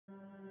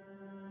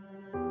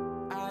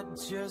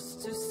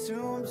Just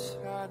assumed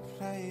I'd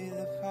play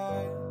the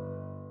part.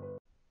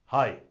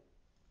 Hi,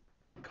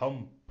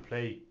 come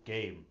play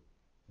game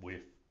with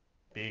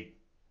big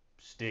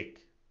stick.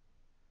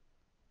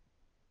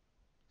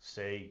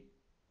 Say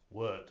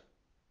word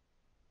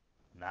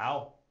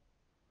now.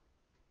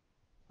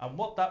 And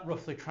what that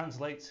roughly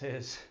translates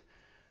is,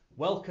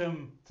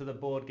 welcome to the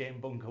board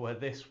game bunker, where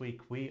this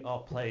week we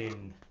are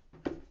playing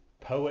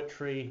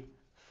Poetry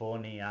for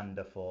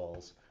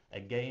Neanderthals, a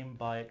game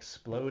by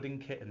Exploding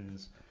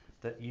Kittens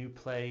that you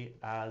play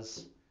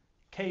as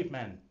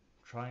cavemen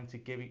trying to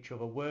give each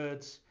other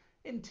words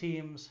in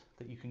teams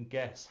that you can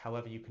guess.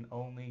 However, you can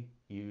only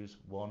use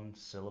one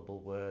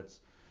syllable words.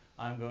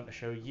 I'm going to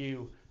show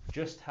you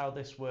just how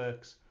this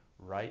works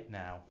right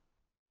now.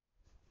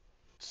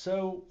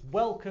 So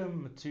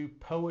welcome to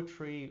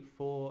Poetry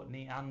for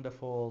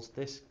Neanderthals.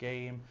 This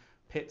game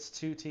pits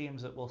two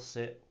teams that will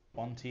sit,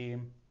 one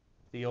team,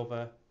 the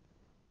other,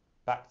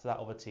 back to that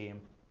other team,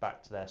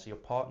 back to there. So your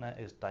partner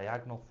is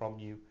diagonal from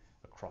you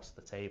across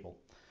the table.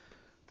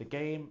 The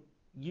game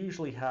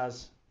usually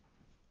has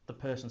the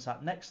person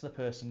sat next to the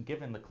person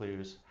giving the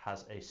clues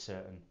has a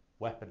certain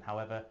weapon.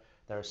 However,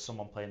 there is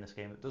someone playing this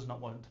game that does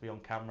not want to be on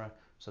camera,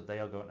 so they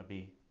are going to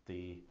be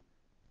the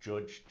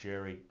judge,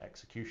 jury,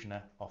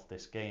 executioner of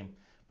this game.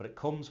 But it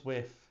comes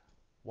with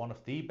one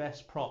of the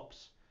best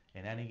props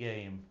in any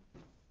game,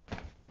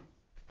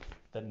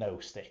 the no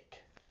stick.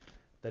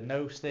 The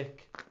no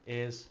stick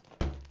is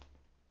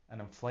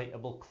an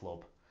inflatable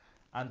club,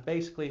 and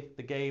basically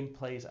the game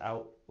plays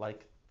out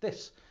like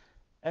this.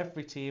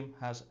 Every team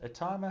has a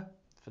timer.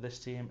 For this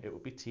team, it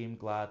would be Team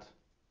Glad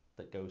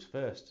that goes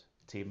first.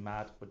 Team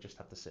Mad would just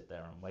have to sit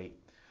there and wait.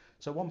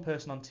 So one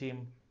person on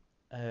Team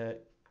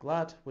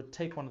Glad would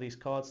take one of these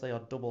cards. They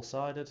are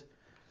double-sided,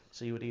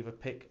 so you would either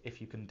pick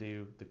if you can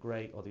do the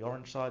grey or the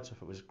orange side. So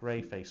if it was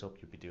grey face up,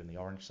 you'd be doing the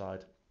orange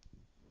side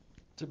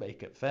to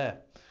make it fair.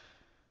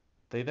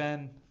 They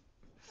then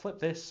flip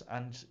this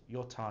and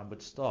your time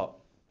would start.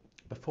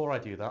 Before I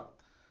do that,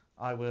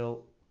 I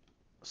will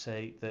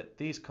say that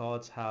these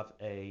cards have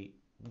a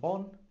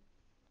 1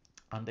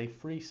 and a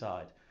 3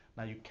 side.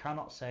 Now you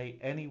cannot say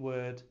any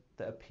word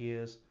that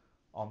appears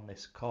on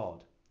this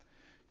card.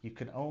 You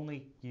can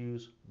only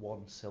use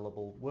one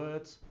syllable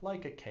words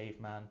like a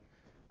caveman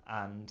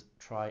and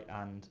try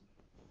and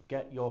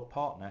get your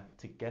partner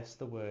to guess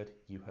the word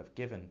you have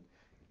given.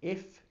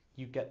 If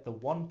you get the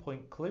 1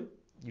 point clue,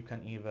 you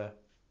can either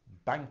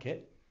bank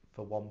it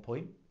for 1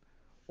 point,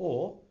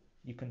 or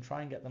you can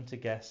try and get them to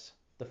guess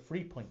the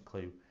 3 point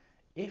clue.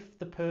 If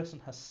the person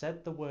has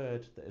said the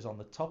word that is on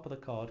the top of the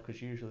card, because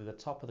usually the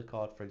top of the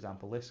card, for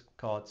example, this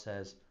card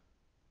says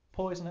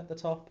poison at the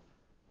top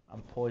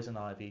and poison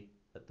ivy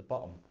at the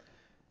bottom.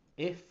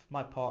 If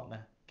my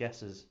partner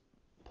guesses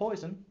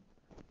poison,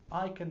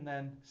 I can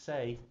then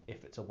say,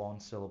 if it's a 1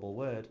 syllable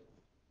word,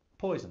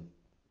 poison.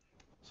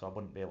 So I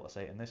wouldn't be able to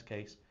say it in this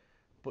case,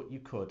 but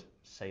you could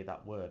say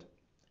that word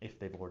if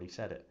they've already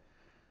said it.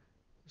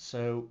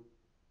 So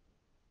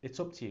it's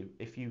up to you.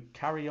 If you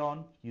carry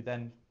on, you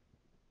then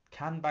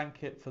can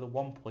bank it for the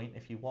 1 point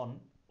if you want,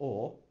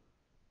 or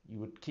you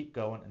would keep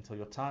going until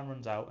your time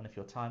runs out, and if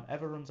your time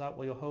ever runs out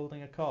while you're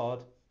holding a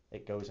card,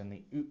 it goes in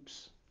the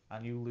oops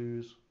and you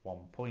lose 1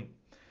 point.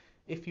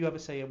 If you ever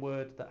say a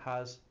word that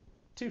has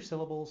 2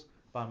 syllables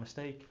by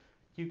mistake,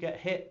 you get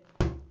hit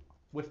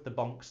with the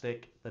bonk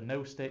stick, the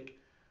no stick,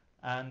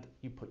 and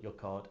you put your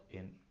card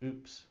in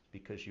oops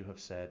because you have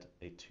said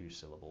a 2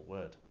 syllable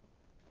word.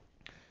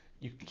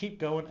 You can keep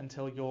going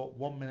until your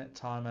 1 minute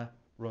timer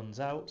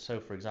runs out. So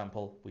for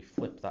example, we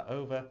flip that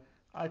over.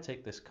 I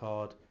take this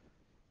card.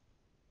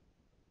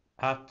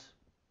 At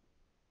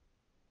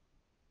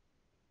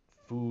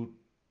food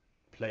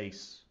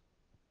place.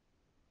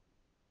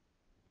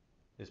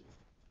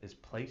 Is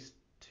place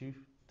two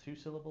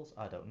syllables?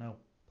 I don't know.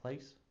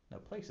 Place? No,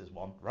 place is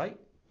 1, right?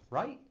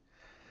 Right?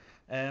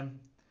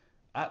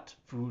 At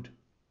food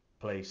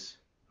place.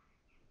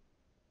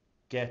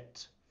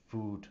 Get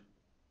food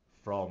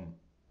from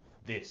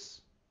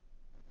this.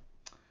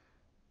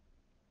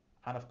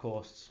 And of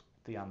course,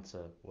 the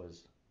answer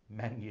was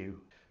menu.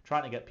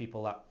 Trying to get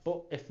people that,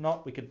 but if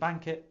not, we could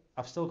bank it.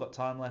 I've still got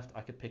time left.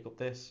 I could pick up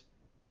this.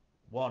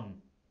 1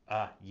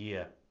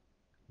 year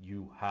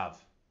you have.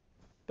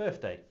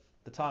 Birthday.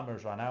 The timer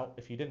has run out.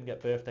 If you didn't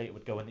get birthday, it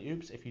would go in the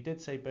oops. If you did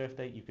say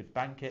birthday, you could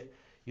bank it.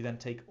 You then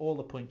take all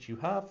the points you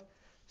have,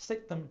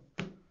 stick them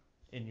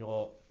in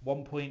your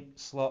 1 point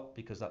slot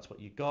because that's what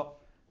you got.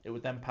 It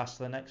would then pass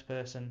to the next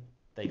person.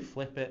 They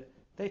flip it.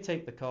 They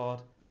take the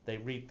card. They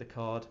read the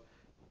card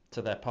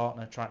to their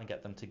partner, trying to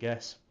get them to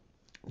guess.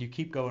 You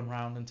keep going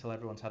round until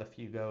everyone's had a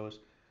few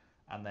goes,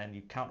 and then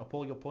you count up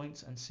all your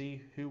points and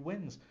see who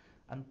wins.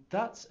 And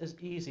that's as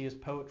easy as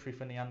Poetry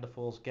for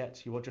Neanderthals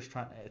gets. You are just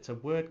trying to, it's a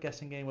word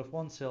guessing game with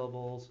 1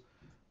 syllables,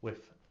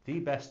 with the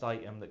best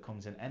item that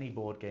comes in any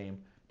board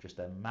game, just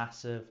a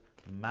massive,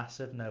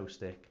 massive no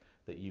stick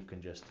that you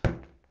can just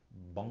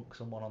bonk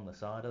someone on the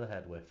side of the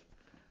head with.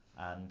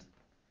 And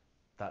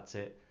that's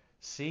it.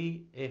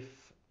 See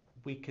if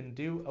we can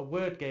do a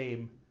word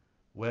game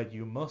where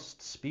you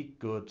must speak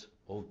good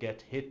or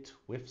get hit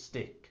with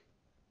stick,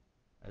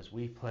 as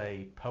we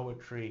play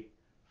Poetry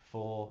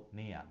for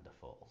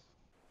Neanderthals.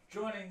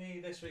 Joining me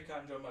this week,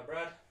 I'm joined by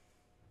Brad.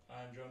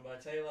 I'm joined by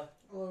Taylor.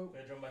 Hello.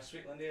 We're joined by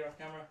Sweetland here off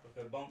camera with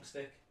her bonk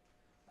stick.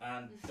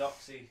 And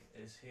Doxy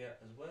is here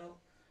as well.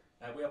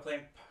 We are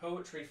playing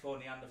Poetry for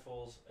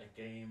Neanderthals, a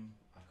game,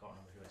 I can't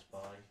remember who it's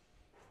by.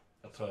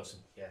 A person.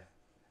 Yeah.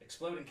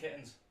 Exploding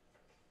Kittens.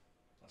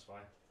 That's why.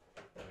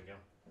 There we go.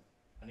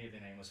 I knew the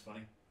name was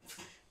funny.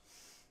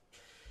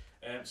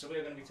 So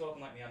we're going to be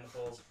talking like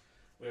Neanderthals.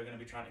 We're going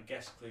to be trying to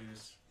guess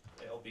clues.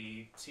 It'll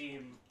be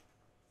Team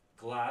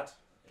Glad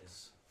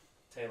is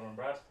Taylor and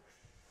Brad.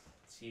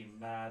 Team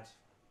Mad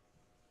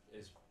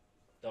is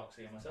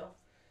Doxy and myself.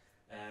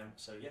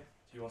 So yeah,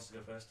 who wants to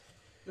go first?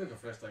 You'll go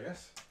first, I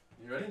guess.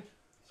 You ready?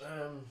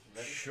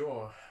 Ready?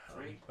 Sure.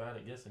 3, I'm bad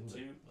at guessing, but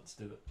 2, let's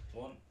do it.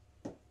 1.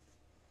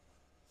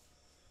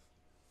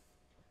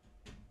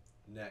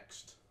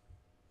 Next.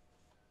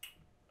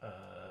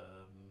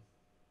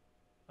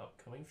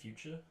 Upcoming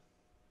future.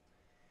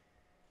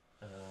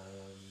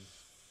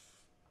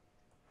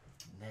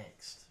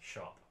 Next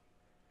shop.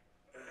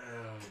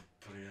 Oh,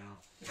 bloody hell.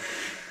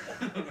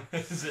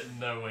 Is it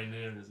no way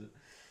near? Is it?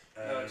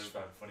 No, it's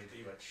found funny that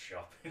you went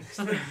shopping.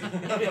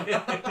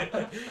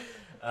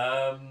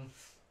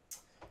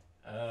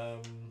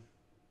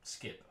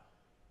 Skip.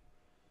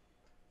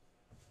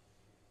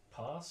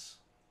 Pass.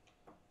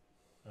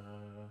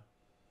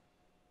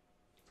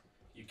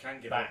 You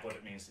can give Back. up, but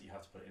it means that you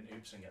have to put it in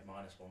oops and get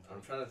 -1 point.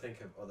 I'm trying to think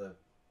of other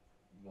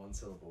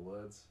one-syllable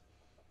words.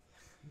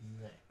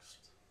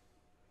 Next.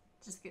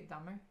 Just get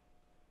dumber.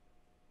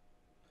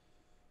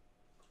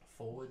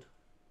 Forward.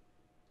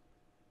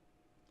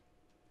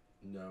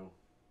 No.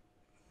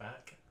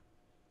 Back.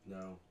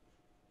 No.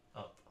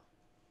 Up.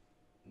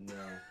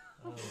 No.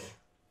 Oh.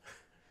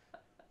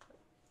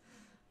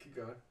 Keep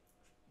going.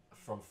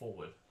 From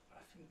forward.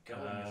 I think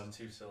going is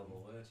a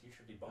 2-syllable word. You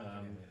should be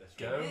bonking him at this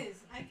go. one. It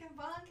is. I can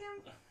bonk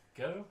him.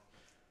 Go.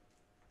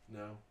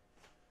 No.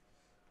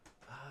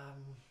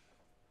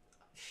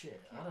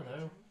 Shit. I don't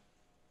know.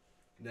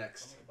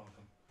 Next. I'm gonna bonk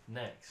him.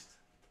 Next.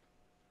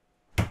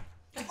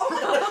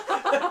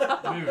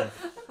 Move.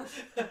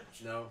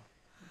 No.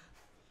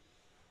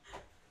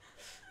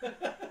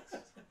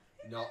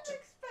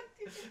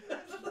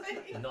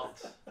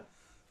 Not.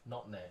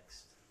 Not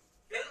next.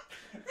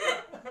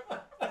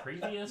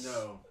 Previous.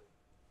 No.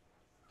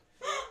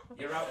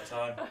 You're out of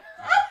time.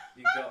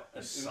 You got an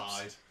oops.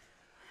 Side.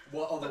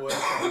 What other words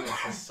are we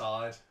for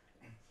side?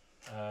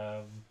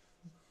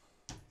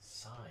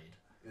 Side.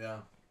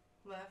 Yeah.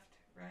 Left,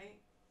 right.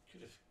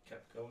 Could have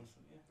kept going,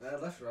 shouldn't you?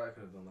 Left, right. I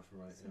could have done left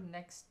and right. So Yeah.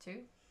 next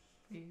 2.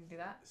 You do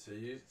that. So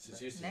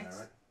it's used to now, Next.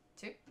 right?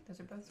 2. Those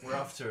are both. We're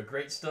off to a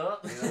great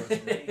start. Yeah. Do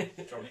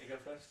you want me to go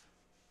first?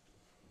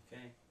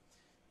 Okay.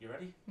 You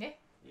ready? Yeah.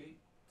 3,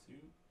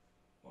 2,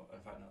 well, in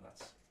fact, no,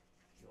 that's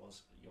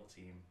yours, your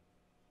team.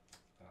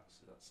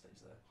 That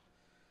stays there.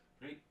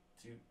 3,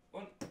 2,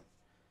 1.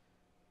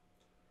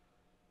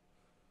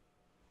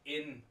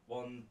 In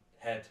one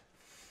head.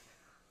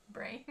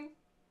 Brain.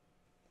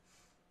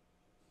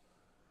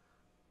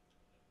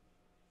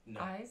 No.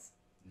 Eyes.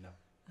 No.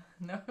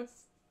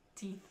 Nose.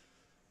 Teeth.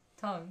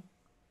 Tongue.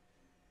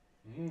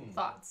 Mm.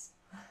 Thoughts.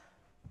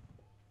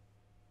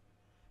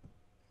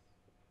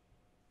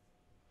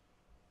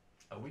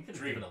 Oh, we could have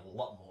Dream. given a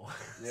lot more.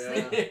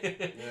 Yeah.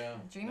 Yeah.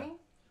 Dreaming.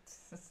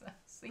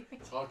 Sleeping.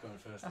 It's hard going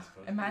first, I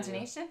suppose.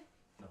 Imagination.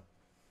 No.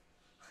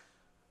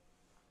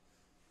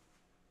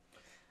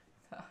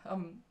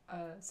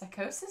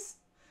 Psychosis.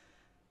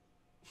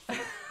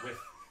 With.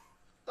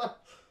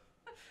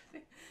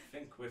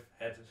 Think with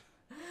head.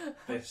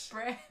 This.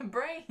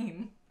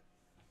 Brain.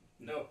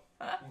 No.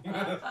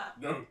 No.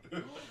 No.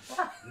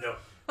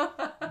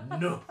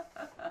 No.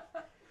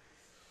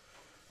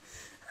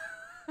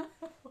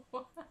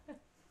 What?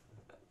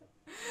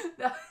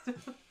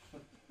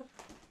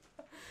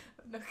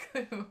 No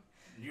clue.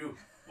 New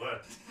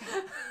word.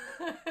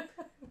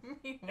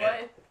 Me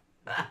Head.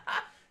 what?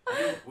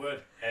 New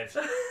word. Head.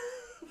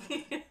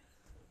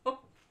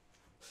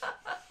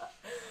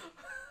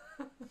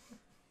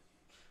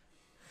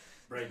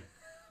 Brain.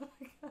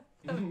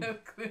 No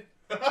clue.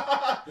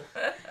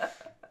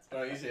 It's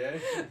not easy, eh?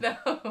 No.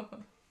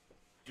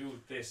 Do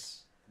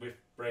this with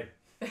brain.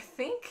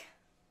 Think.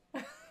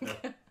 No.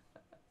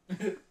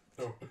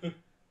 No.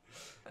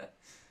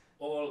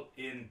 All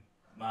in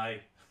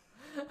my.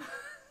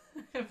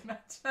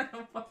 Imagine I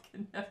don't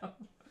fucking know.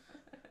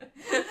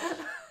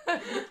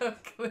 No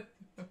clue.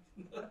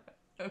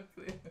 No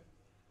clue.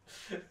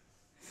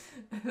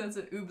 That's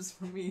an oops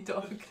for me,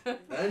 dog.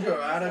 And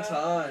you're out of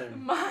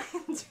time.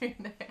 Mine's your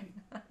name.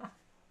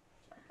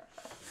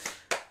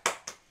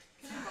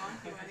 Can I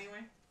bonk you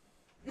anyway?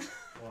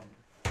 One.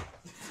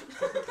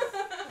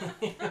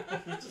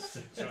 Just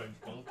enjoying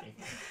bonking.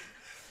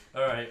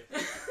 Alright.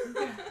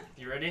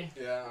 You ready?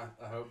 Yeah,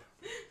 I hope.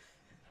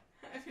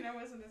 I mean, I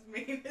wasn't as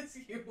mean as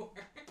you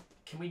were.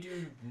 Can we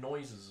do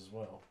noises as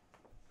well?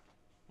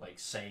 Like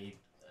say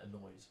a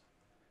noise.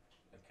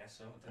 I guess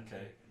so.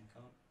 Okay. You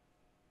can't.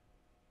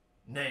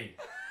 Nay.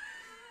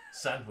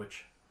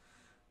 Sandwich.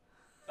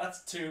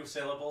 That's 2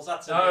 syllables.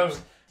 That's a Oh,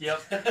 oops.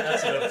 yep.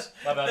 That's it.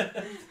 My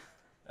bad.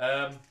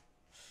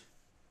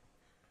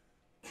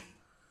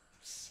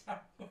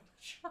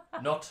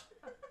 Not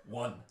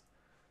 1.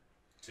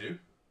 2.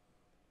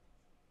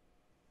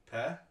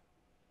 Pair.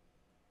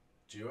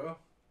 Duo.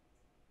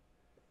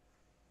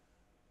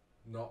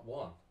 Not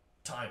 1.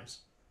 Times.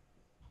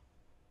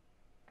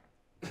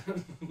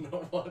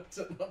 Not 1.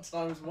 Not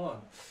times 1.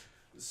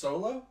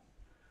 Solo.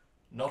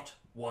 Not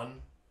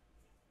 1.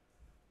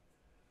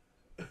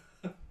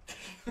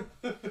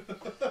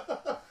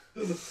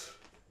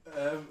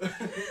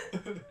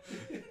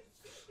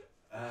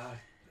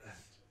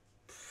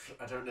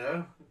 I don't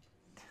know.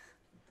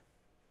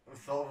 I've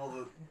thought of all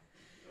the.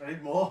 I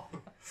need more.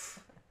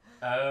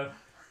 I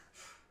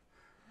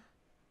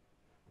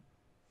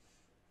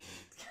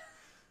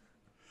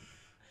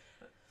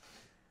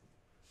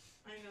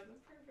know the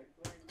perfect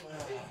word.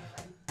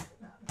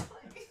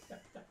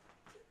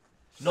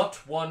 Not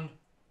 1.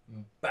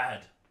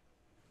 Bad.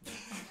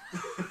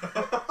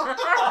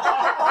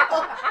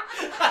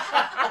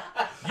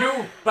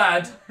 You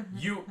bad.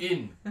 You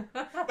in.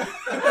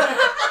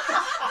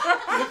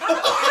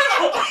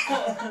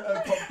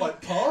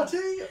 Like party?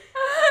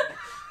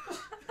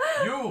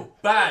 You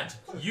bad.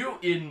 You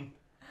in.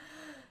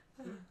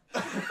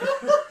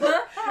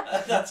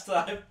 That's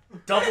time.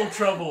 Double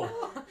trouble.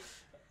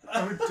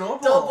 Oh,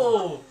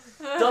 Double.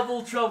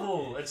 Double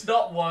trouble. It's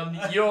not 1.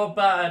 You're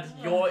bad.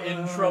 You're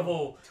in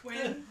trouble.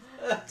 Twin.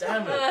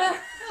 Damn it.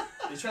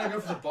 You're trying to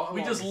go for the bottom.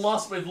 We just ones.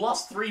 lost. We've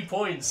lost 3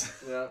 points.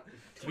 Yeah.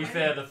 To be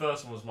fair, the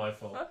first one was my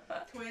fault.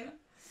 Twin.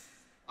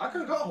 I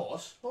could have got a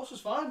horse. Horse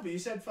was fine, but you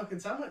said fucking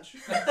sandwich.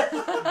 Yeah,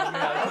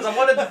 because I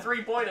wanted the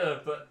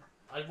 3-pointer, but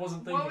I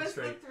wasn't thinking What was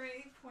straight. the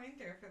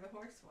 3-pointer for the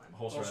horse one?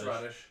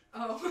 Horseradish.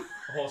 Oh.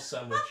 Horse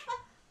sandwich.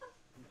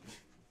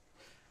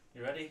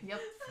 You ready?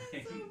 Yep.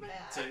 3, So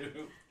bad.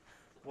 2,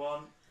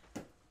 1.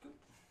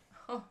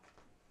 Oh.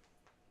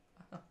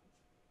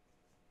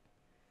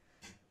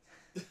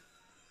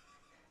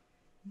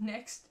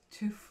 Next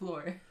to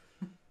floor.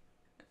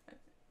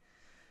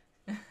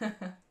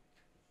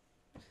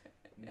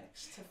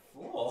 Next to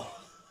floor.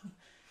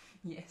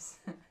 Yes.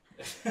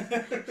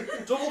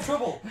 Double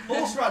trouble.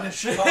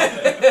 Horseradish.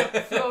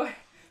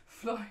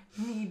 Floor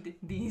need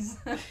these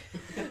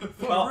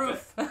for Carpet.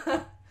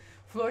 roof.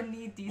 Floor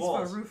need these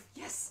Walls. for roof.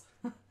 Yes.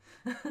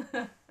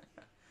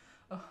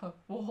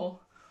 Wall,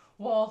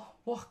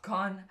 walk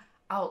on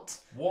out.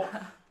 What?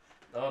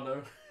 Oh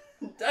no.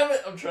 Damn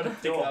it, I'm trying to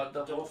pick Door. out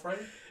double. Door frame.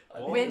 I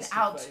Wall. think When this is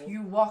out, fail.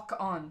 you walk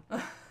on.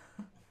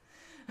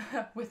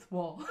 With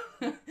wall.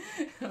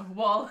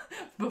 Wall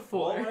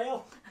before. Wall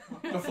rail.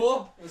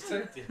 Before? That's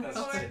 2. Yeah, that's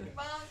Oh, 2.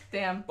 bonk.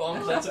 Damn.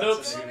 Bonk, That's that's an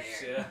oops. an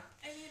oops, yeah.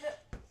 I need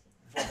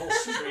it. Wall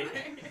Street.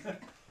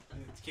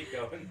 Keep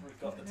going. We've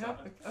got the time.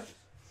 Yep, okay.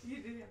 You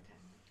do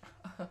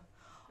have time.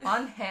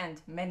 On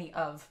hand, many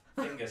of.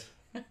 Fingers.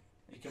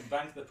 You can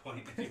bank the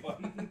point if you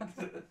want.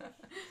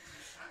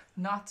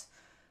 Not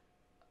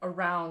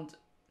around.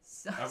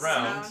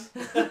 Around.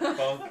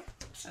 Bonk.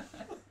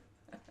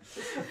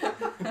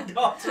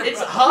 Not It's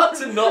around. hard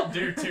to not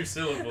do 2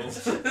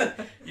 syllables.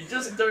 You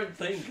just don't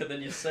think and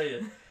then you say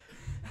it.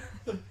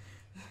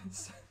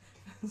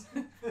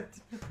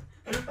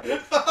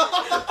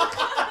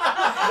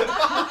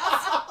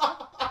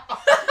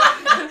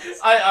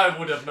 I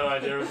would have no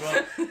idea as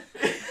well.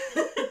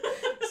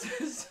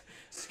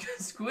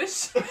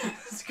 Squish.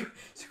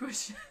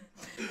 Squish.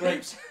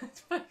 Grapes.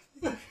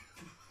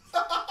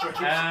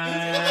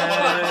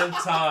 And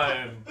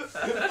time.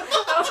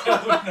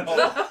 Donut.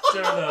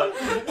 Donut.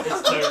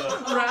 It's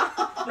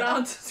donut.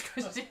 Round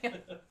squishing.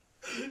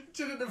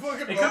 Didn't the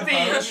fucking It could be.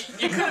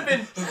 You could have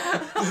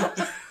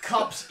been.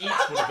 Cups each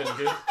would have been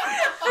good.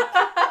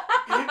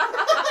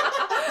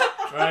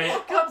 Right.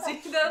 Come see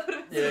that would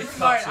have Yeah, been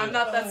smart. cups I'm are-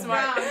 not that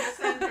smart. Round,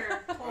 center,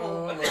 Oh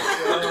pole. my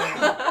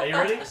god. Are you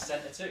ready?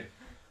 Centre 2.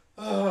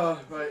 Oh,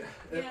 right.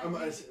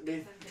 Yeah, It's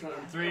me trying to.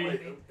 3,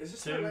 wait, is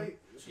this 2, the way?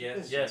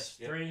 Yes. Yes.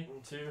 Yep. 3,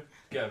 2,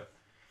 go.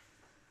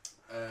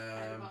 I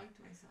bonked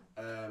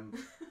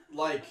myself.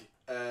 Like,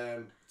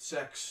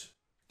 sex.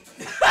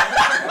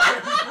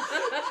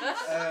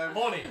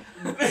 Morning.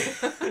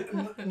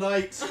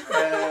 Night.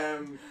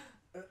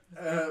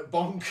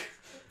 Bonk.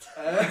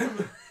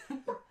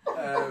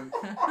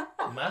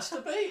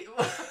 Masturbate?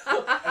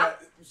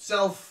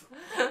 Self.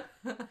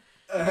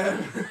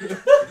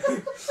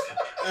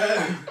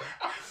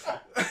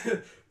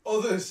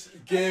 Others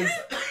give.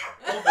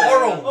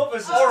 Oral.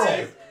 Others is Oral.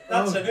 2.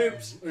 That's an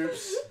oops.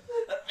 Oops.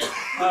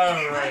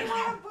 Alright.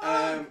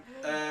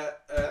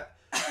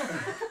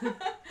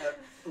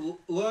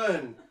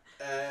 Learn.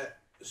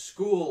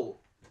 School.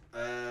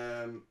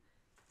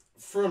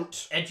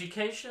 Front.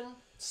 Education.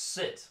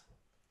 Sit.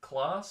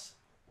 Class.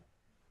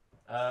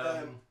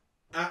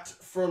 At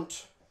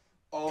front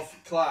of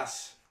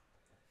class.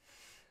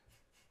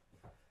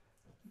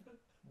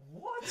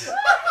 What?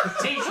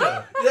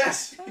 Teacher.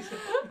 Yes.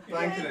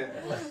 Banking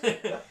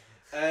it.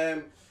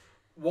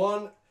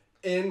 1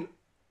 in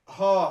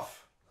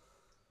half.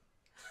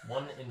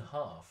 1 in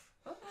half.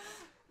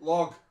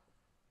 Log.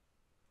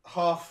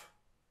 Half.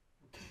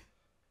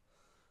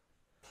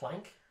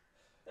 Plank.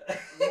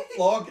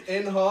 Log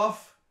in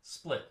half.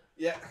 Split.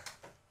 Yeah.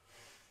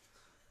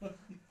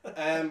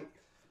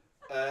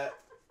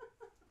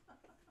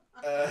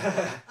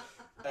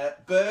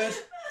 Bird.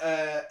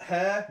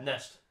 Hair.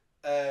 Nest.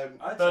 I'd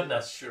Bird say that's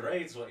nest.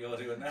 charades what you're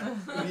doing now.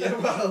 Yeah,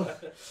 well.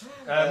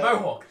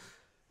 Mohawk.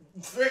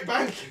 Straight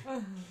bank.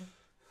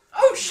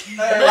 Oh shit!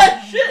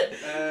 Shit!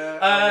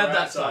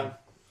 That's time.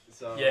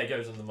 So, Yeah, it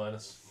goes on the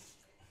minus.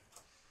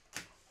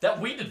 That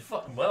we did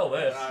fucking well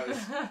there.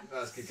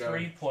 That's good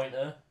going.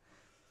 3-pointer.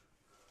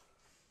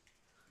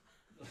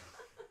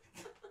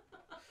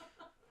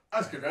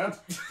 That's a good round.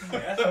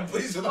 Yeah. I'm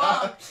pleased with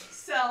Well, that.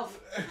 self.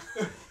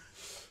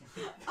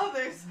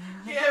 Others.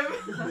 Him.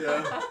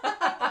 Yeah.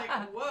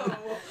 Like,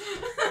 whoa.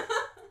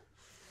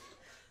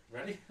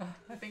 Ready?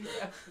 I think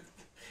so.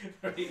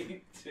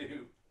 3,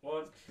 2,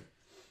 1.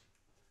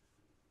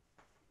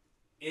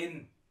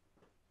 In.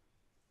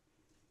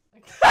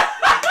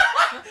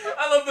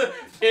 I love the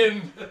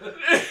in.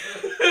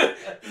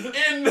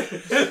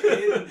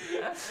 In.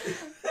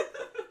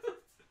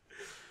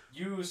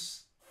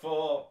 Use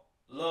for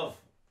love.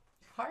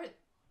 Heart.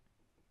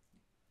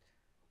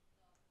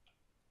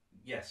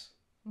 Yes.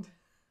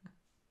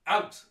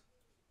 Out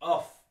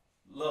of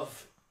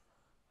love.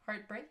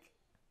 Heartbreak.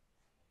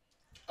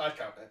 I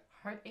count it.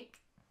 Heartache.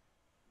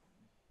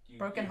 You,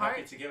 Broken you heart?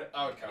 happy to give it?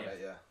 I would count it,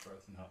 yeah.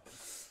 Broken heart.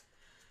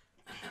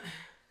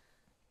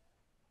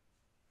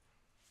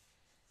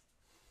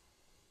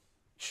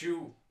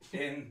 Chew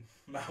in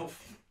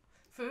mouth.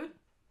 Food.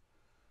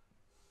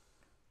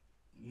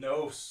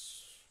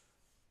 Nose.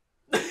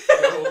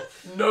 No.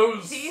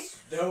 Nose.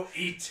 Teeth. No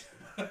eat.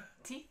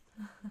 Teeth.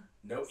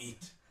 No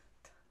eat.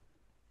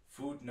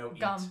 Food, no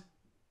Gum. eat.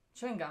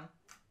 Chewing gum.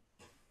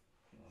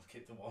 I'll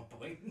get the 1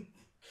 point.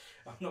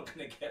 I'm not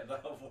gonna get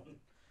that one.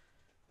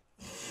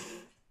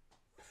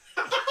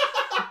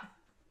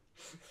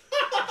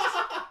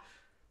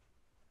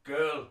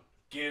 Girl,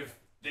 give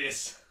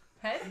this.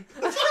 Head.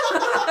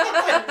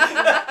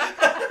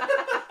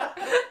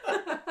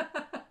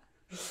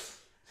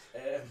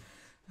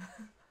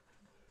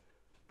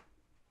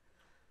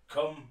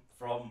 Come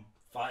from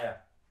fire.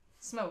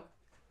 Smoke.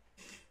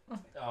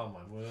 Oh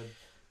my word.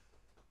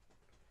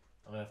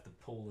 I'm gonna have to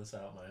pull this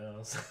out of my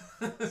ass.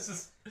 This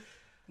is.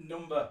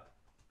 Number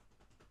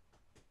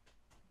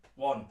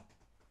 1.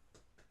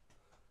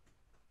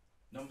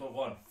 Number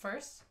 1.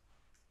 First.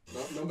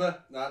 No, number?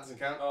 No, that doesn't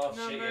count. Oh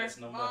shit, yes,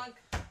 number. Monk.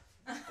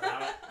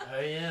 Damn it. Oh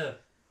yeah.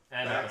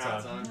 And out of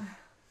time.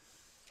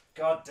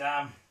 God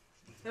damn.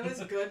 That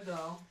was good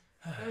though.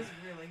 That was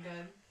really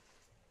good.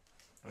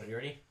 Are you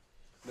ready?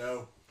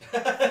 No.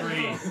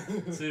 3,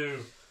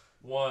 2,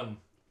 1.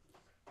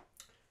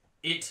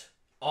 It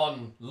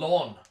on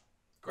lawn.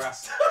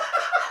 Grass.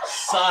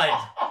 Side.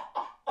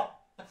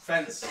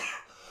 Fence.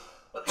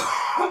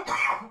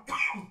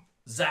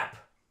 Zap.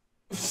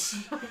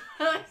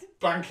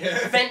 Blanket.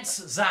 Fence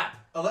zap.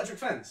 Electric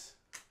fence.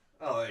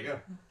 Oh, there you go.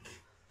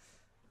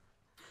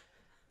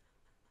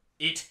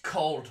 It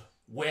cold.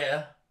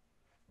 Where?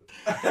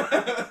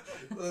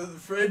 The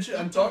fridge,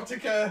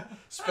 Antarctica,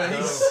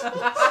 space.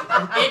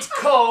 It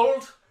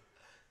cold.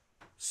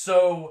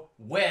 So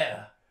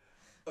where?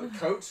 A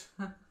coat,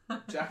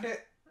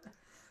 jacket,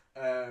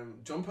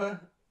 jumper,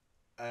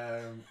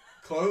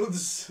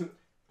 clothes.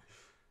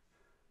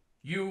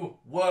 You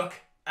work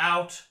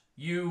out.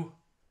 You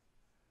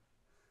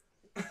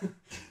I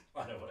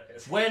know what it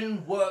is.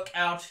 when work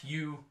out.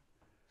 You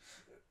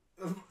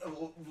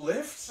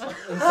Lift.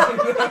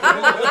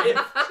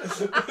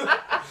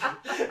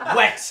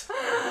 wet.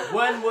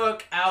 When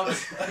work out.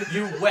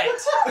 You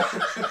wet.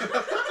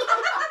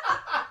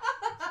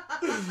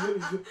 I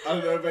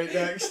don't know, mate.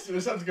 Next, we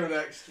just have to go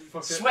next.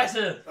 Fuck it.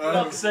 Sweater.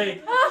 Fuck's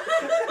sake.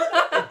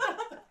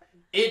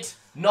 It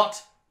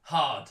not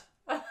hard.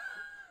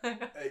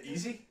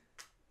 Easy.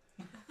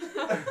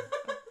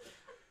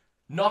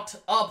 Not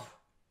up.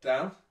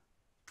 Down.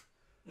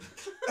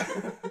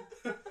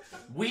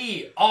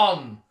 We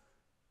on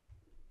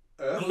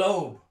Earth.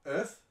 globe.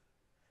 Earth.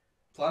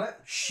 Planet.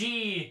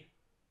 She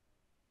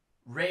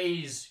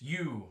raise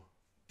you.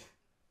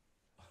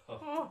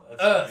 Oh,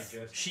 that's Earth.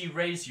 very good. She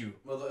raise you.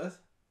 Mother Earth.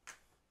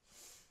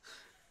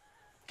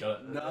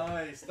 Got it.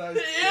 Nice. That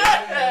was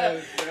Yeah!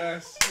 good.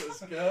 Yes.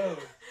 Let's go.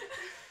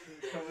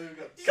 Can't believe we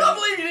got Can't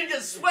believe you didn't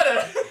get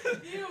sweater.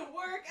 You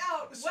work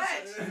out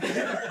wet.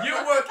 You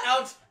work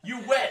out. You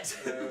wet.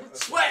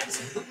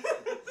 Sweat.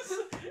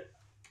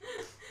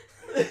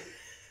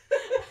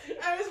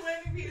 I was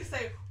waiting for you to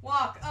say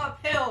walk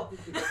uphill.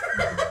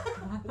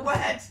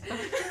 Wet.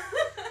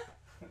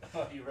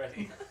 Are you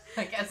ready?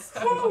 I guess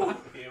so.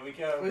 Here we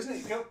go. Oh, isn't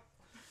it? Go.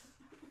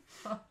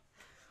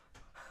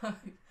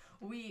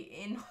 We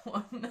in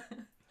one.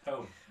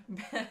 Home.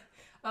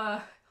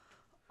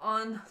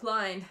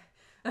 Online.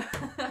 I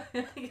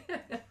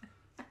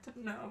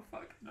don't know.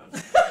 Fuck.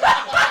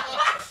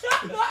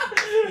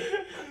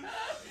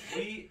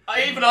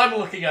 Even I'm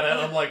looking at it.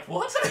 I'm like,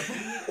 what?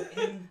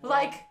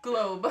 Like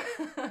globe.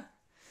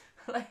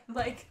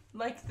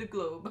 like the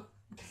globe.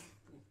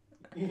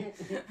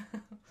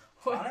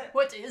 Planet?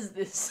 What is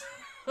this?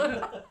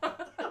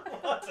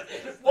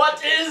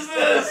 What is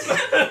this?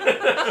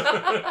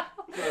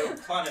 So,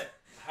 planet,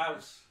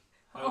 house,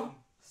 home. Oh,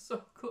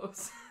 so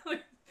close.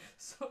 Like,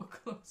 so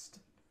close to.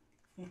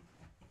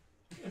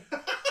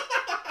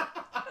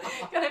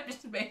 Can I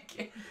just make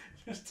it?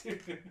 Just do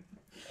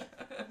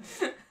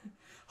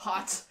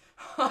Hot,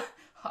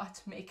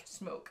 make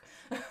smoke.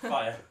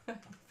 fire,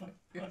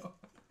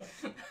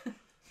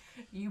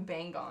 You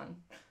bang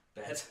on.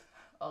 bed,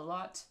 A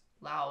lot,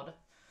 loud.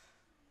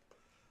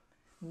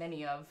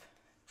 Many of.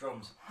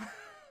 drums,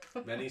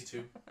 Many's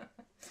too.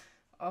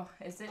 Oh,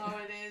 is it? Oh,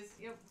 it is.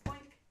 Yep.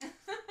 Boink.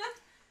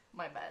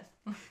 My bad.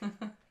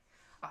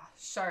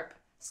 Sharp,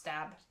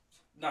 stab.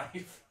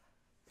 knife,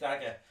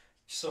 dagger,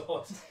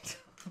 sword.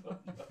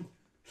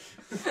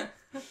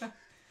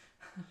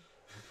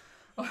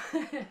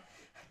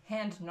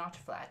 Hand not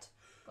flat,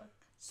 but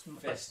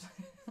Fist.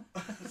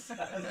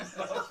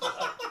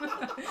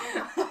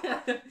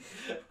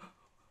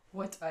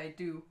 What I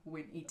do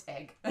when eat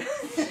egg.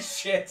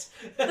 Shit.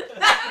 God.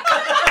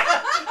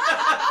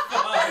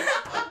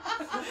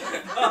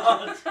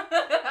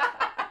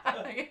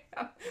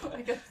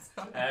 I guess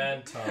so.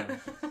 And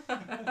time.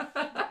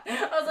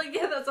 I was like,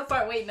 yeah, that's a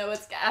fart. Wait, no,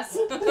 it's gas.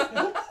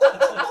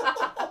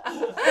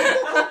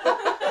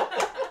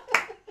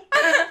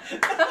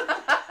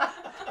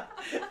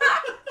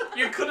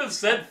 You could have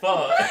said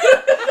fart.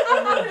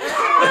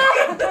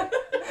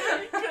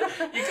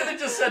 You could have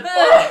just said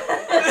fart.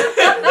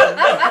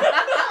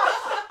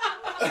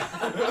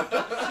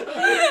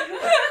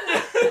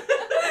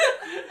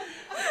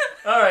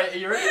 Alright, are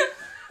you ready?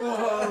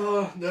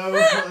 Oh no!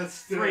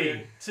 Let's do 3,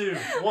 it. 2,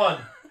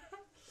 1.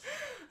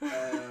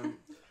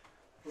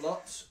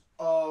 Lots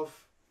of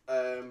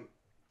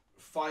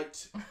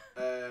fight.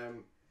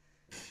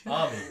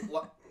 Army.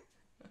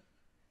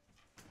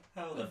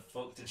 How the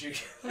fuck did you?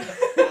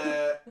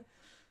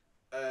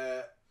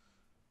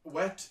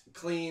 Wet,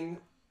 clean.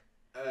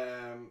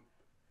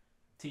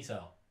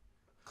 T-cell.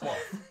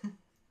 Cloth.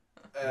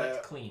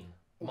 Wet, clean.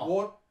 Mop.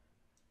 What?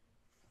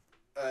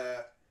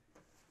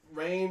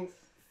 Rain,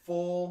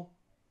 fall,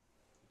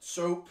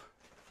 soap.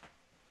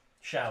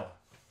 Shower.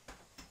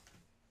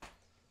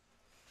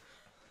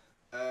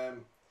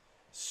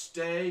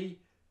 Stay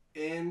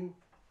in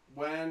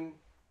when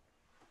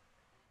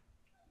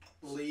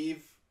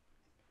leave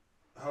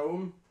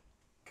home.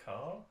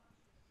 Car.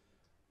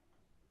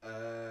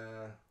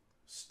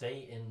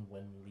 Stay in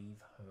when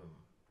leave home.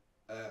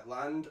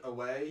 Land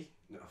away.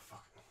 No,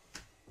 fuck.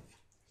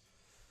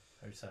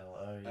 Hotel.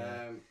 Oh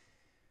yeah.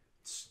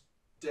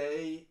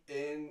 Stay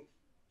in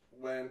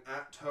when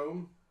at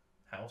home.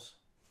 House.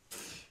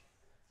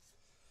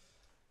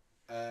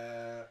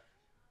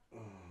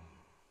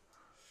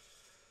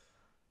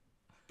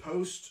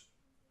 Post.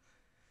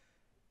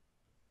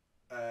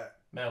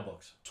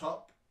 Mailbox.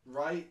 Top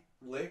right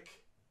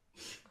lick.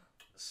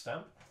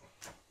 Stamp.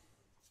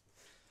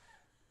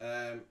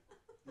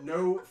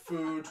 No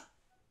food.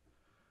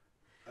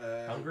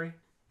 Hungry.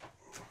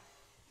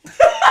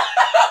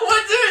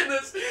 We're doing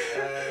this.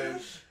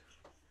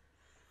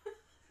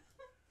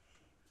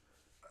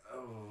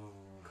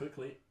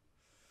 Quickly.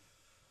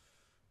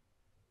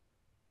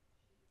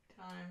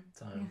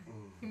 Time.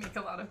 You make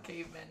a lot of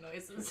caveman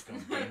noises.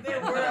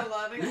 There were a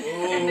lot of.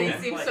 And they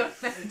seem so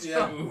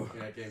Yeah. natural.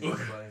 Yeah, game to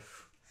play.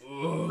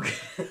 Ooh.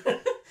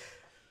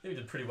 You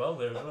did pretty well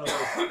there as well.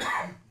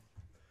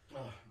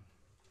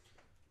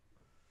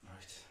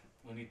 Right.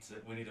 We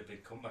need a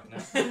big comeback now.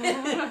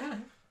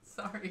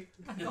 Sorry,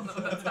 I don't know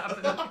what's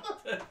happening.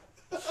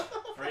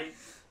 3,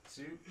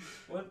 2,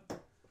 1.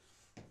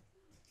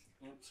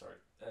 Oops, sorry.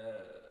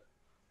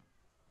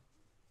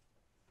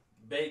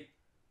 Bake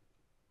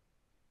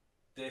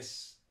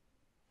this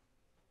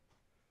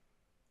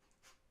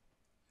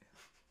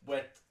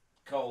wet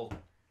cold.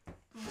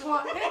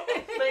 What?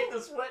 Make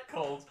this wet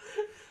cold.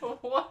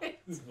 What?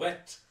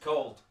 Wet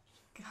cold.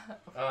 God.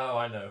 Oh,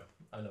 I know.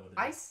 I know what it is.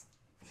 Ice?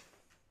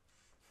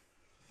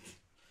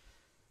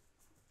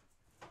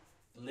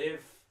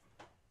 Live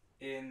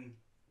in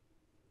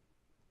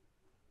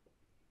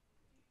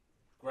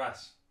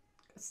grass.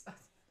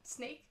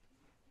 Snake?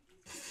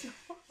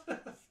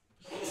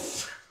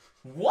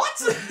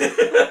 What?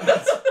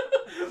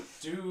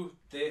 Do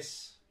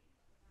this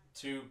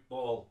to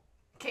ball.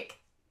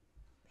 Kick.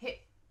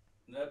 Hit.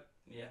 Nope.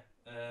 Yeah.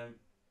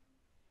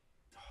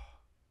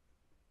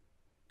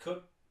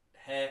 Cut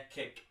hair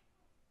kick.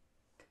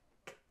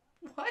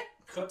 What?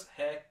 Cut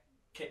hair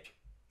kick.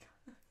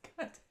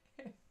 God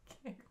damn.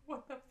 Kick.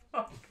 What the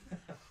fuck?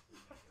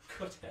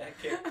 Cut hair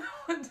kick.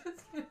 What does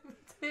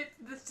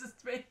this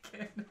just make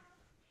it?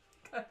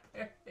 God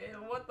damn it.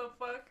 What the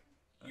fuck?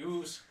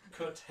 Use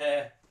cut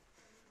hair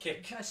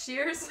kick.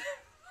 Shears?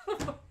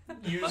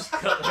 Use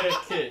cut hair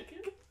kick.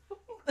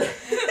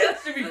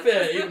 To be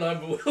fair, even I'm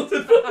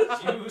bewildered.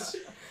 Use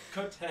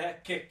cut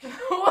hair kick.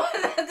 What?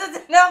 That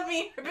doesn't help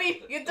me.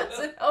 It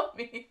doesn't help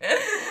me.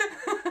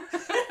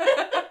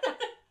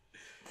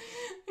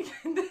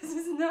 This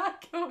is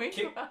not going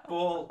Kick well.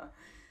 ball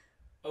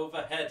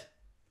overhead.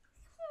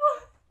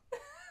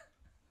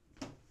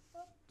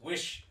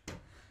 wish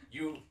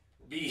you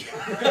be.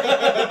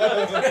 I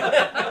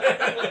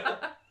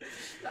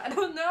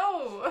don't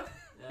know.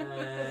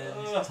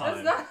 And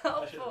time. That's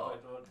not I should have helpful.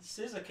 picked one.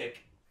 Scissor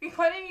kick.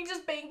 Why didn't you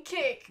just bang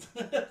kick?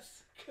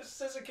 Because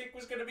scissor kick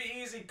was going to be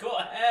easy.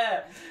 Cut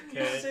hair. Okay.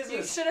 You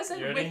Scissors. should have said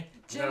You with ready?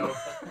 Jim. No.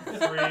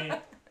 3,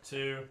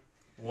 2,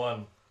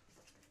 1.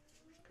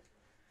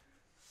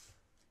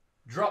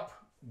 Drop,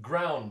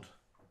 ground,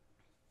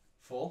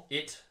 Fall.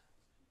 it,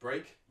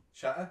 Break.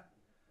 Shatter.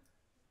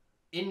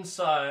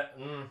 inside.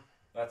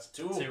 That's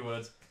 2. 2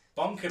 words.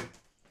 Bonk him.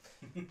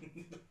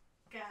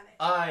 Got it.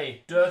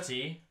 I,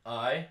 dirty,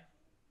 I.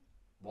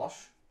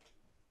 Wash.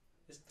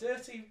 Is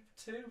dirty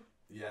 2?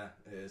 Yeah,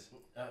 it is.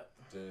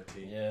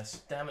 Dirty.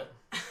 Yes, damn it.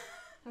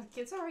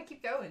 Kids alright,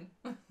 keep going.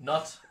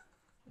 Nut,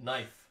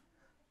 knife.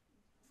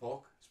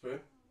 Fork. Spoon.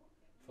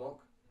 Fork.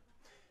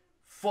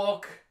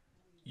 Fork,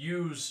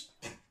 use,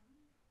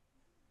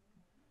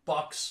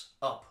 box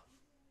up.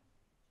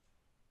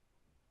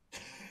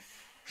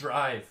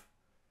 Drive.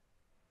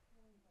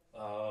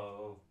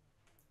 Oh.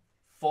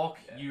 Fork,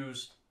 Yeah.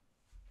 used,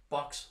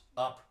 box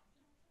up,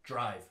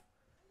 drive.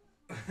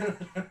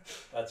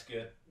 That's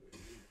good.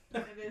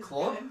 It is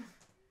Club? good.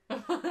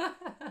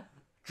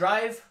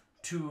 Drive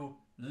to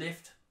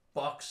lift,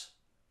 box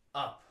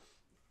up.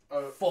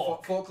 Oh,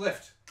 Fork.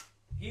 Forklift.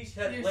 He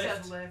said You lift.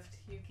 said lift.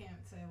 You can't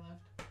say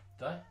lift.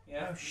 Did I?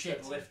 Yeah, Oh, he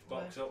shit. said lift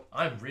box up.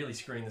 I'm really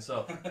screwing this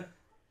up.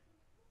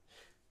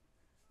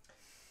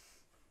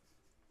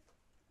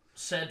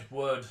 Said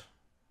word.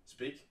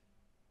 Speak.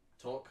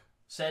 Talk.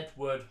 Said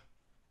word.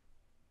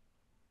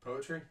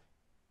 Poetry.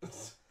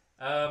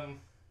 I'm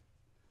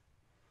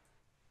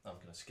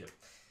gonna skip.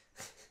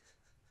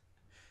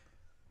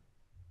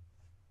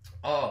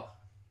 Oh,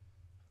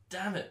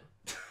 damn it!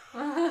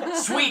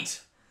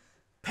 Sweet,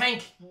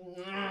 pink,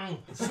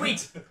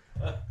 sweet,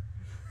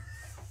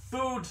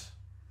 food.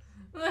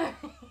 There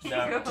you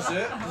No. go.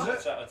 Dessert.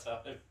 That's out of time.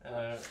 It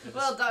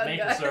Well was done,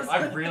 maple guys. syrup.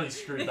 I really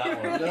screwed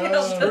that one.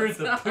 No. Screwed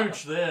the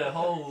pooch there.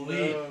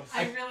 Holy! No.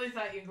 I really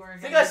thought you were I going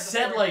think I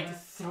said like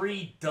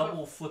 3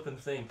 double flipping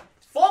thing.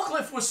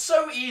 Forklift was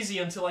so easy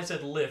until I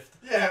said lift.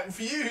 Yeah,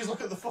 for you, just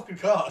look at the fucking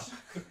card.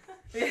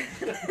 What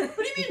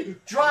do you mean?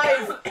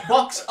 Drive,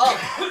 box up,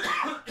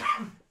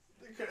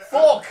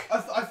 fork.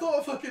 I thought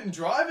a fucking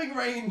driving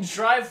range.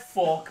 Drive,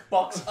 fork,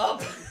 box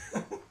up.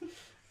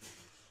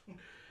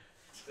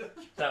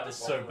 That was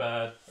so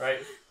bad. Right,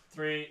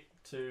 3,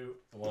 2,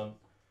 1.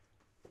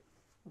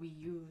 We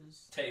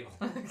use. Table.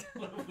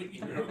 We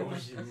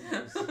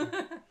use.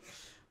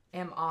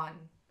 Am on.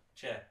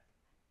 Chair.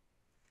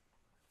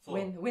 Floor.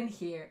 When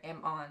here,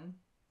 am on.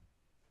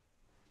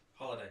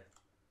 Holiday.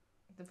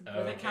 Does it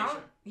Vacation. count?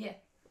 Yeah.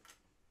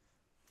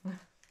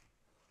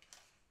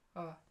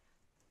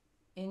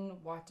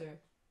 In water.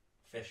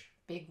 Fish.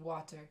 Big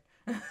water.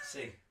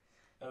 Sea.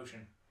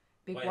 Ocean.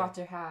 Big Whale.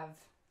 water have.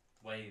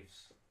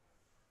 Waves.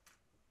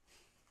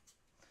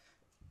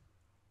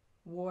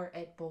 War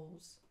at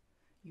bowls.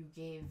 You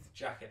gave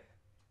Jacket.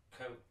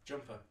 Coat.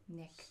 Jumper.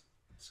 Nick.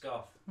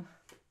 Scarf.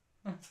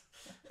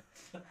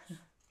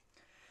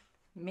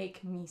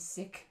 Make me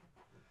sick.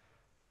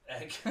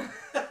 Egg.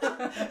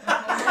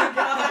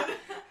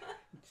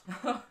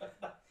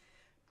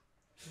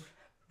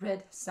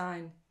 Red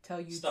sign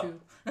tell you Stop.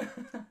 to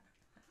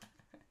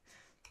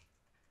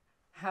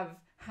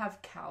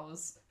have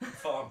cows.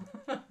 Farm.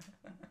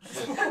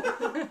 This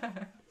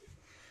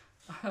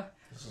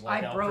is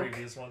like I our broke.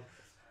 previous one.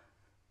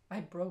 I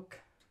broke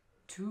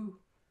 2.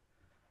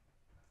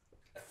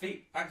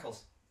 Feet.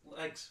 Ankles.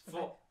 Legs.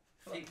 Foot.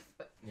 Feet.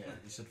 Yeah,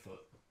 you said foot.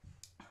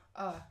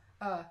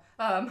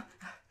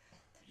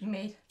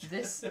 Made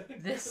this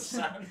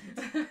Sand.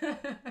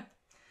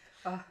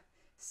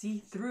 see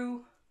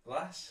through.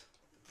 Glass.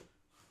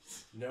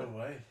 No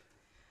way.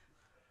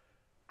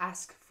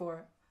 Ask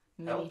for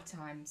many Help.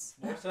 times.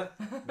 Water.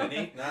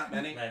 Many, not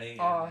many. Many.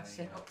 Oh, many.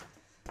 shit.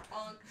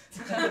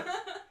 Bonk.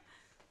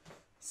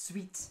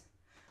 Sweet.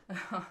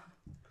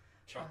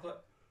 Chocolate.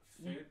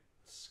 Food.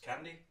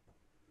 Candy.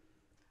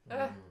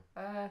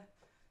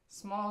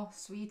 Small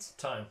sweet.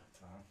 Time.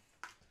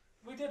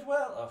 We did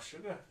well. Oh,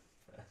 sugar.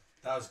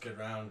 That was a good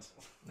round.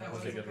 That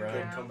was a good Good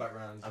round. comeback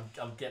round.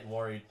 I'm getting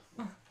worried.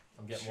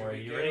 I'm getting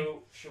worried. You we ready?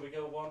 should we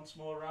go once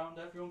more round,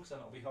 everyone? Because then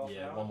it'll be half an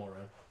Yeah, hour. one more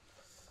round.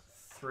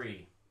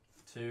 3,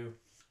 2,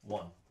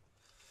 1.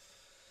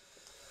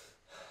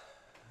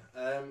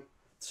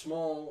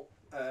 Small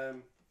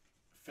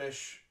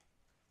fish.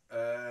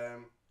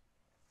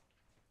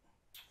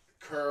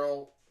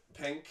 Curl.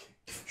 Pink.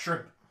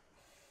 Shrimp.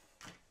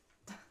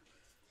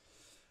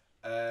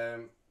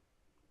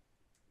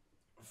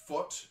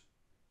 Foot.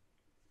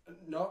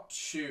 Not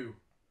shoe.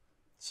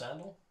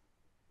 Sandal.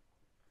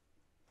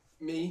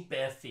 Me.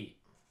 Bare feet.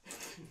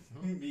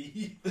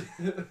 Me.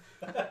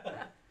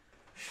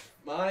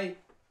 My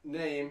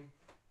name.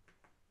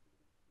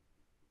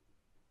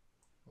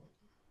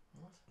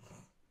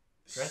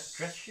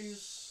 Dress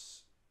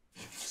shoes?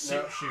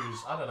 Suit shoes.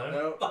 I don't know.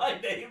 No. My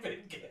name in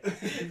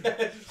game.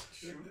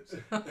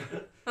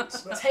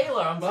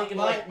 Taylor, I'm thinking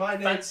like my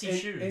name fancy in,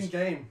 shoes. in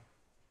game.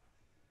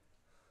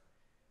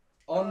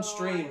 On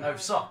stream. Oh,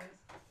 sock.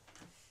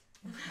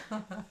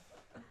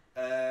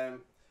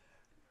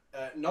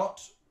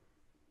 Not.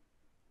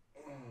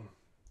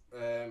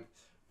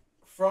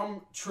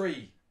 From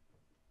tree.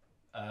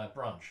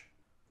 Branch.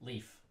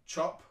 Leaf.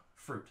 Chop.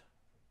 Fruit.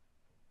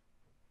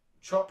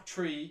 Chop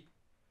tree.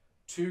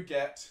 To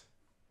get.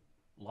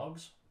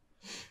 Logs.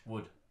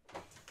 Wood.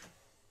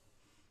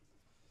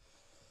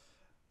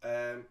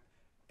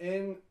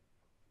 In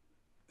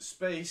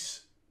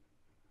space.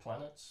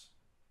 Planets.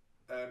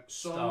 Sun.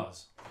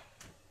 Stars.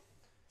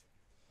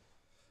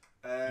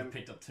 You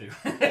picked up 2.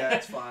 Yeah,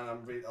 it's fine.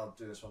 I'll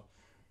do this one.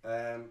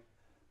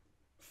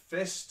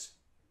 Fist.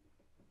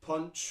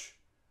 Punch.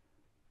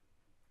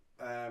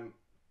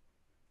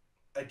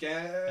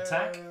 Again.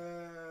 Attack?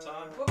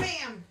 Time. Well,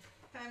 bam!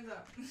 Time's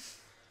up.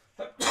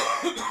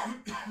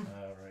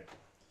 Right.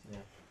 Yeah.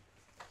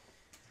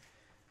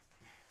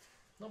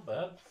 Not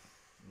bad.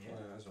 Yeah,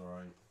 that's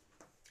alright.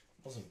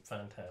 Wasn't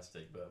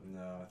fantastic, but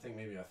No, I think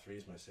maybe our 3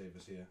 is my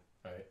savers here.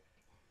 alright.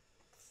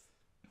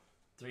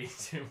 3,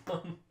 2,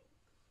 1.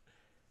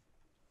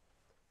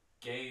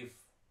 Gave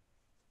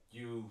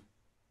you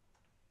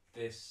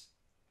this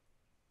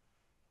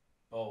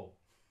bowl.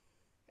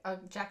 A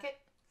jacket?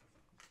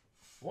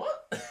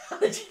 What? How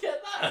did you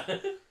get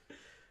that?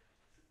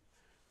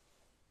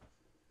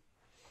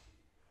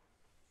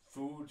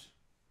 Food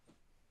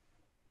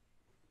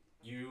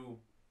you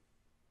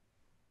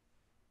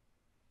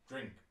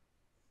drink.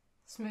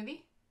 Smoothie?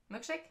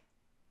 Milkshake?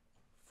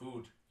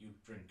 Food you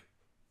drink.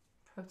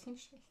 Protein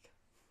shake?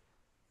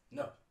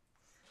 No.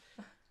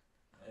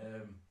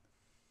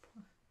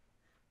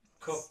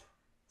 Cup.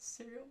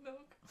 Cereal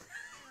milk?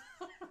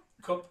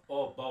 Cup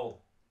or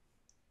bowl.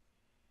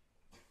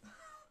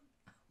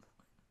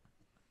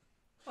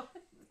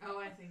 Oh,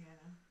 I think I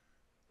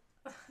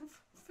know.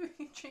 Food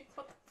you drink?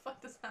 What the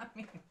fuck does that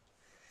mean?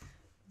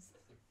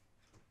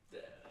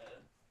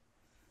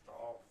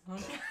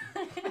 Okay.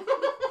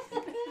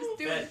 Just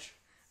do Veg.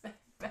 it.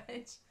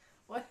 Veg.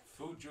 What?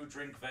 Food you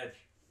drink. Veg.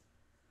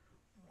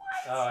 What?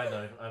 Oh, I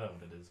know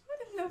what it is. I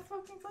have no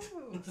fucking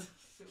clue. What's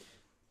your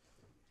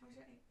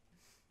name?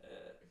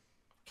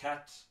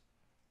 Cat.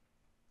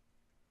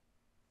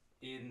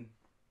 In.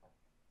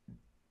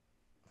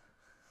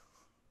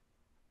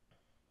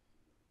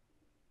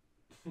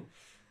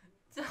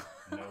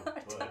 No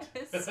word.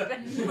 Spell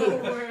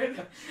no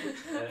word.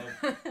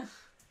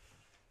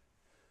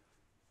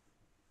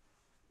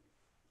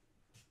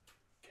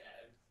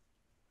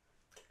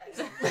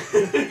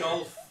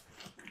 Golf.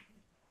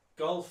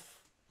 Golf.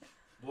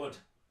 Wood.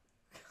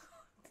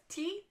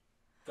 Tea?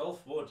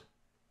 Golf wood.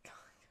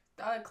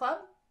 Club?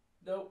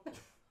 No.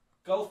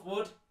 Golf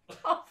wood.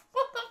 Oh,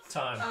 what the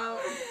Time. Oh,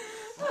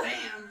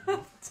 bam!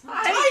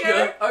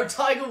 Tiger? Oh,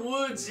 Tiger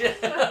Woods, yeah.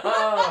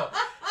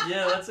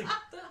 Yeah, that's to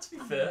be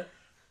fair.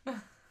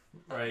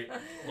 Right,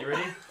 you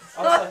ready?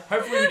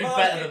 Hopefully we do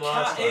better than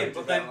last Cat in, time.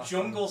 but then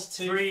jungles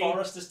 2, 3,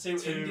 foresters 2,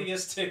 2,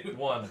 India's 2.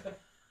 1.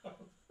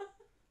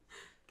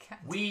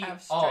 Cats We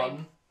have stripe.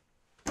 on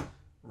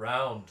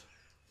round.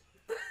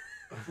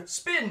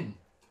 Spin.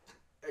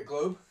 A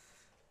globe.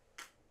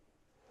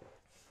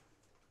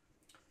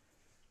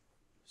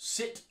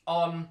 Sit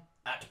on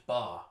at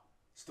bar.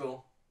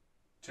 Stool.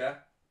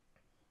 Chair.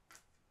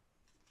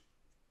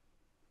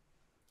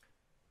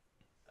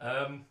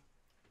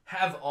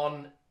 Have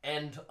on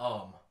end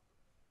arm.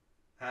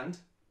 Hand.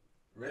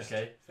 Wrist.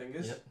 Okay.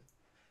 Fingers. Yep.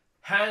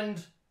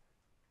 Hand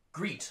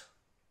greet.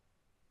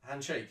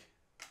 Handshake.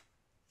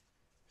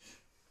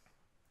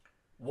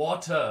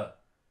 Water.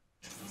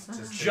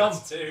 Just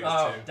Jump. two,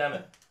 Oh, two. damn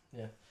it.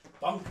 Yeah.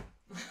 Bump.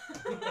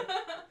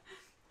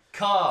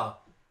 Car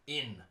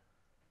in.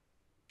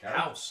 Garage.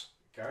 House.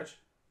 Garage.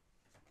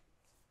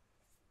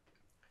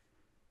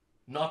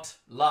 Not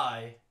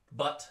lie,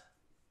 but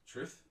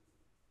Truth.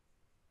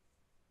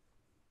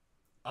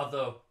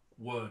 other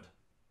word.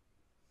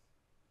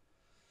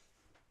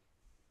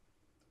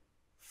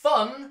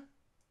 Fun.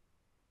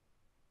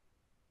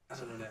 I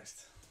don't know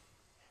next.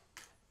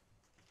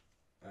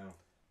 Oh.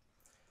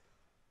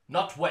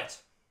 Not wet.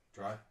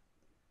 Dry.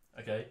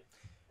 Okay.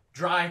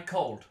 Dry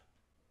cold.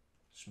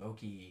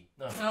 Smoky.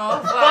 No. Oh,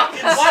 fuck.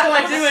 Why do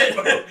I do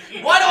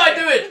it? Why do I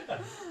do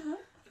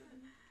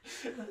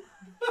it?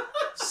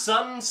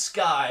 Sun,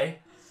 sky,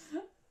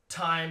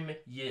 time,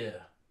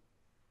 year.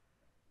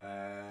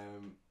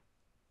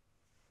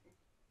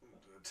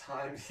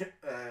 Time.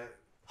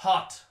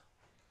 Hot.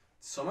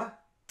 Summer.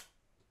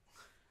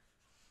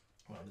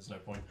 Well, there's no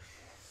point.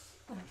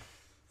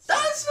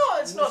 That's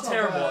not. It's not not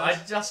terrible.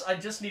 bad. I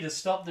just need to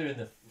stop doing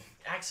the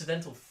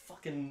accidental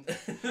fucking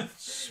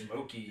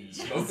Smoky.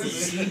 smoky.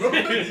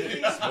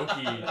 Smoky.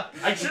 Smoky.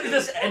 I should have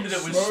just ended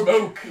it with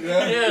Smoke. smoke.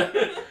 Yeah.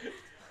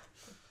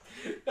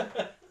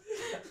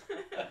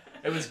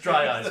 It was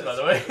dry eyes, by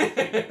the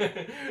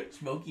way.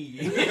 Smoky.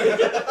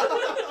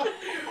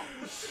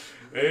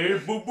 Hey,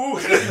 boo boo.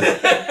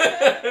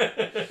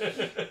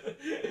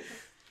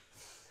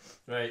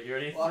 Right, you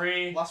ready?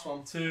 3, Last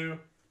one. 2,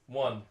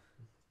 1.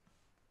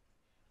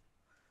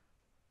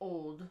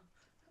 Old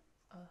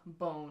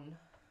bone.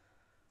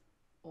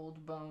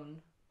 Old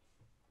bone.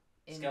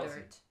 in Skeleton.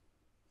 dirt.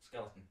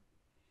 Skeleton.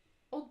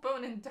 Old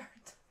bone in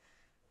dirt.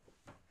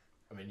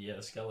 I mean, yeah,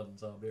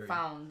 skeletons are buried.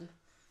 Found.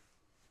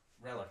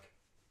 Relic.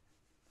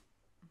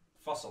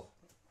 Fossil.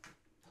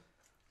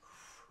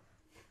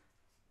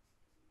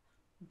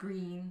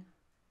 Green.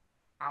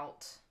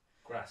 Out.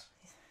 Grass.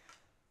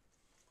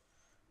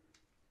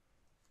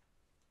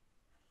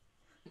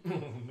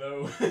 Oh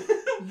no.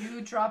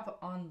 You drop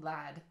on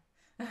lad.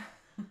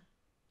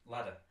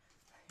 Ladder.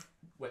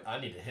 Wait, I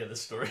need to hear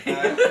this story.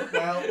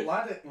 Well,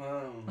 ladder.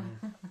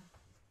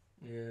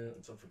 Yeah.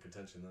 It's up for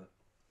contention, that.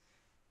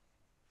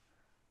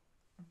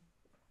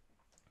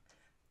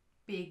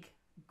 Big,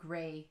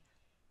 grey,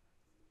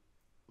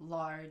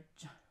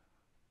 large,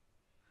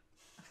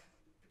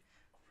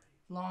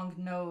 long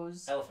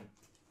nose. Elephant.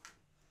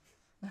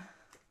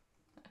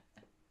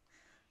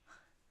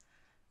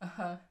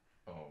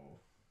 Oh.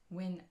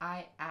 When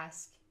I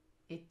ask,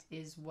 it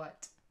is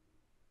what?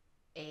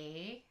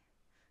 A?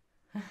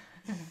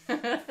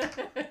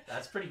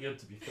 That's pretty good,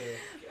 to be fair.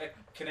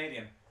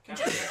 Canadian.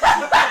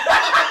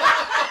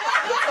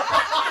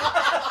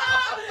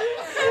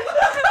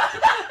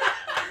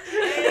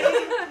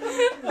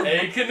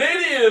 A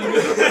Canadian!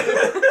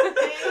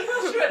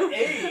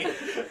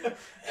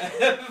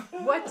 A.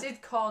 What's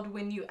it called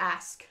when you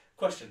ask?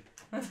 Question.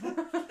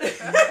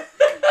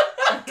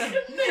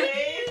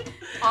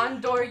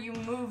 On door you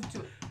move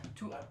to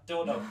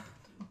Door knob.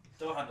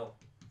 Door handle.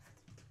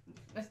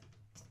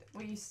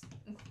 we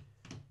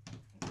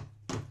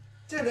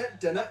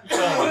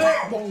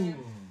Boom.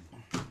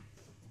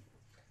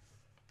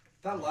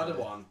 That ladder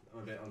one, I'm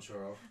a bit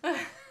unsure of.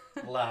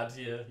 Lad,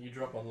 yeah, you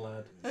drop on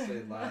lad.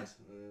 Say lad.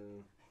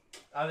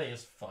 I think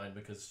it's fine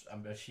because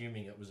I'm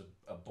assuming it was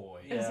a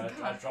boy. It was Yeah,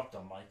 a I guy. dropped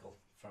on Michael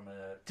from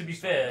a. To be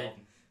Sorry, fair,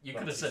 Alton. You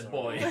could have Sorry. said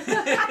boy.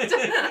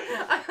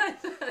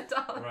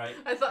 Right.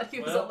 I thought he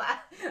was Well, a lad.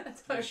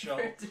 That's how I We shall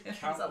referred to him as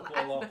count a the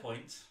ball lad. or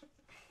point.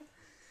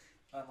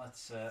 And let's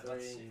see 3, what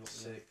we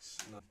 6,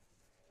 9.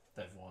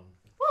 They've won.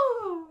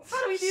 Woo!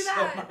 How do we do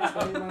that?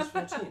 20 minus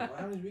 14. Well,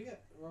 how many did we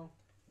get? Well,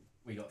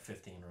 We got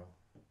 15 roll.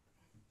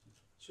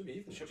 should be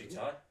even. should be shouldn't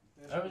it? tie.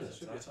 Yeah, Oh, is it?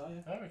 should be a tie,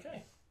 yeah. Oh,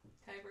 okay.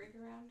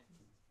 Tiebreaker round.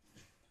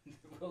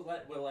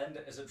 We'll end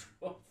it as a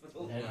draw for the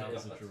And Yeah. it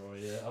is a draw,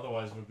 yeah.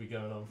 Otherwise, we'd be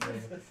going on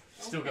forever.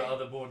 Still got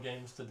other board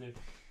games to do.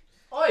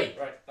 Oi!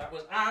 Right, that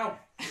was ow.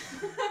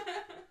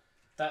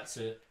 That's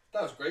it.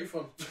 That was great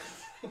fun.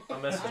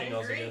 I'm messaging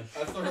us again.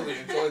 I thoroughly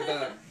enjoyed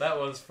that. That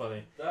was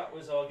funny. That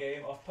was our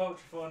game of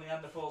Poetry for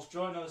Neanderthals.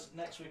 Join us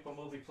next week when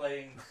we'll be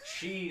playing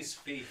Cheese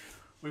Thief.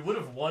 We would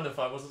have won if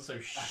I wasn't so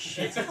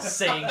shit at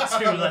saying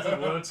two-letter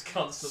words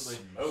constantly.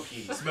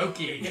 Smoky.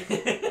 Smoky.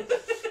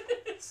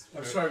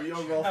 I'm sorry,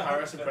 your Rolf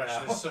Harris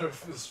impression is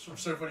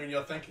so funny when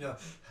you're thinking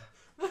of.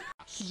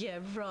 Yeah,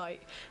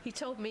 right. He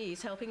told me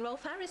he's helping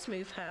Rolf Harris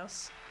move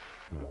house.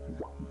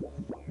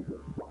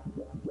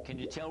 Can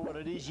you tell what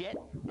it is yet?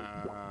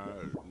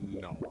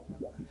 No.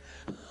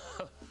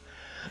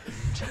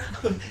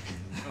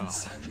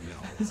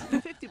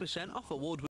 50% off award.